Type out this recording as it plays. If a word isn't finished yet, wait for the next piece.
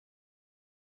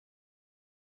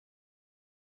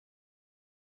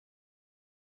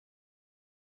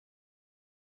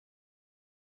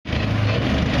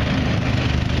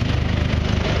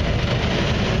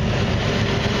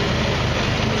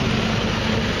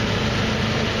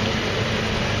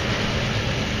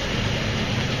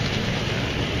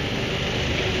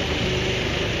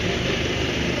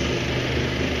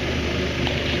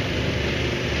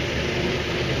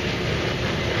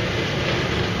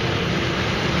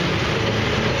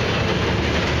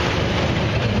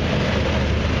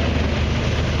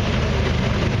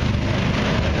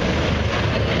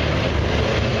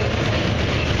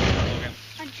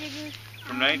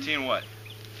19 what?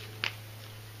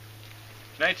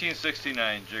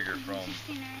 1969 Jiger from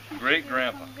great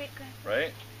grandpa,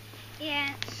 right?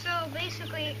 Yeah, so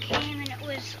basically it came and it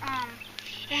was,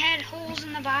 it had holes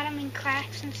in the bottom and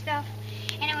cracks and stuff,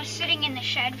 and it was sitting in the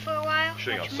shed for a while.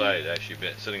 Sitting outside,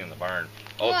 actually, sitting in the barn.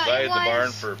 Outside the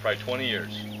barn for probably 20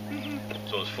 years. Mm-hmm.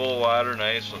 So it was full of water,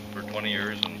 nice, for 20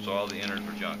 years, and so all the innards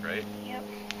were junk, right? Yep.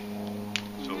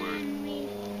 So we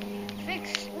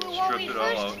fixed, stripped it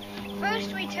all out.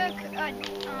 First we took a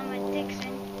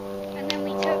Dixon, and then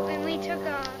we took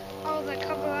all the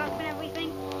cover off and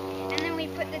everything, and then we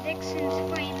put the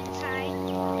Dixon's frame inside,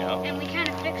 and we kind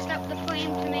of fixed up the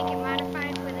frame to make it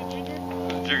modified for the Jiger.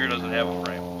 The Jiger doesn't have a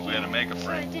frame, so we had to make a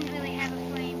frame. So it didn't really have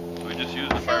a frame. So we just used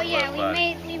the fiberglass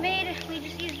body. We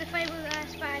just used the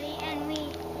fiberglass body, and we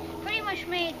pretty much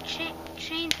made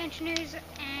chain tensioners,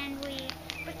 and we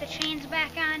put the chains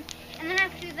back on, and then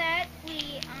after that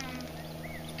we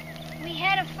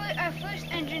had our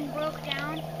first engine broke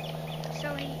down,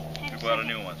 so we bought a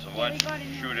new one. So why don't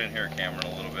you shoot in here, Cameron,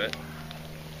 a little bit.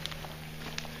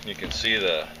 You can see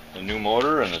the new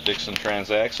motor and the Dixon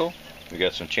transaxle. We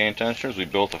got some chain tensioners. We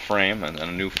built a frame and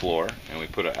a new floor, and we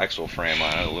put an axle frame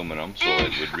on it, aluminum, so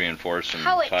it would reinforce and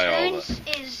tie all the... How it turns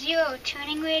is 0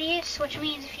 tuning radius, which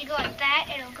means if you go like that,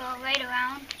 it'll go right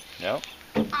around. Yep.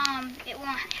 It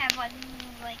won't have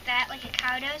like that, like a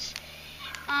cow does.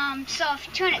 So if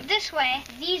you turn it this way,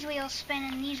 these wheels spin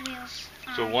and these wheels...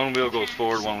 So one wheel goes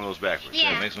forward, one wheel goes backwards.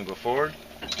 Yeah. That makes them go forward.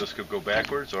 This could go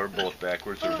backwards, or both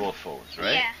backwards, or both forwards,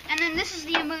 right? Yeah, and then this is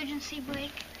the emergency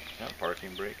brake. Yeah,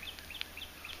 parking brake.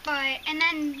 And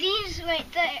then these right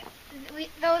there,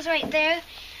 those right there,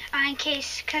 are in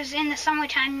case, because in the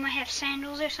summertime you might have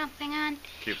sandals or something on.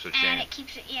 Keeps it chain. And it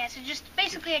keeps it, yeah, so just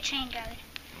basically a chain guard.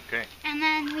 Okay. And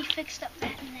then we fixed up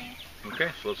that in there.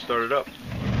 Okay, so let's start it up.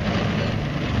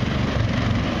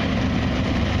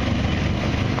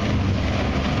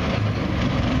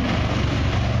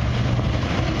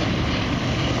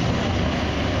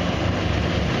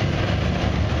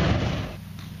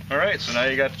 Alright, so now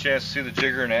you got the chance to see the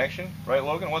Jiger in action. Right,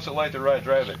 Logan? What's it like to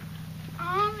drive it?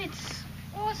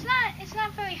 It's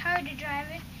not very hard to drive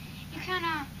it. You kind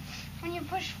of, when you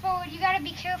push forward, you got to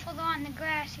be careful though on the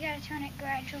grass. You got to turn it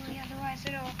gradually, otherwise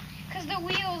because the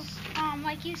wheels,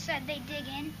 like you said, they dig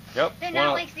in. Yep. They're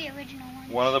not like the original ones.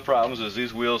 One of the problems is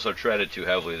these wheels are treaded too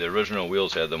heavily. The original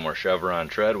wheels had the more chevron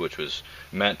tread, which was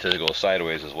meant to go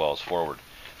sideways as well as forward.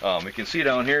 You can see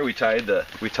down here we tied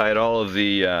all of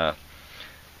the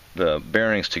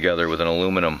bearings together with an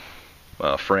aluminum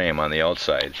frame on the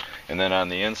outside, and then on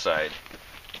the inside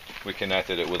we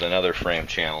connected it with another frame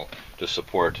channel to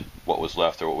support what was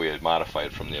left or what we had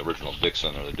modified from the original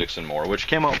Dixon or the Dixon mower, which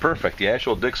came out perfect. The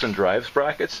actual Dixon drive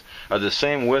sprockets are the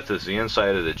same width as the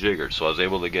inside of the Jiger, so I was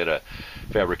able to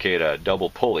fabricate a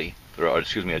double pulley, or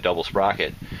excuse me, a double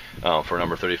sprocket for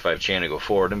number 35 chain to go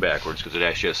forward and backwards, because it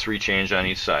actually has 3 chains on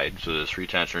each side, so there's 3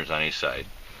 tensioners on each side.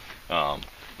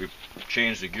 We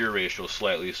changed the gear ratio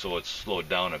slightly so it's slowed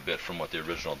down a bit from what the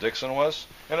original Dixon was,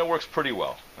 and it works pretty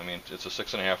well. I mean, it's a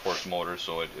 6.5 horse motor,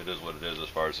 so it is what it is as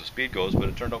far as the speed goes, but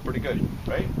it turned out pretty good,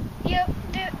 right? Yep.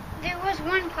 There was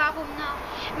one problem though.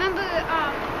 Remember,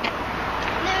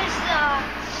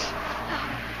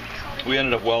 we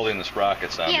ended up welding the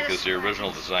sprockets on because the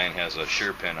original design has a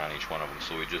shear pin on each one of them,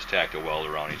 so we just tacked a weld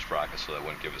around each sprocket so that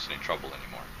wouldn't give us any trouble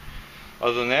anymore.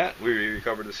 Other than that, we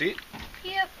recovered the seat.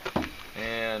 Yep.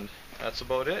 And that's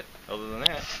about it. Other than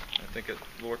that, I think it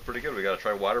worked pretty good. We got to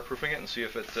try waterproofing it and see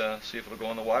if it'll go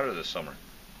in the water this summer.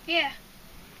 Yeah.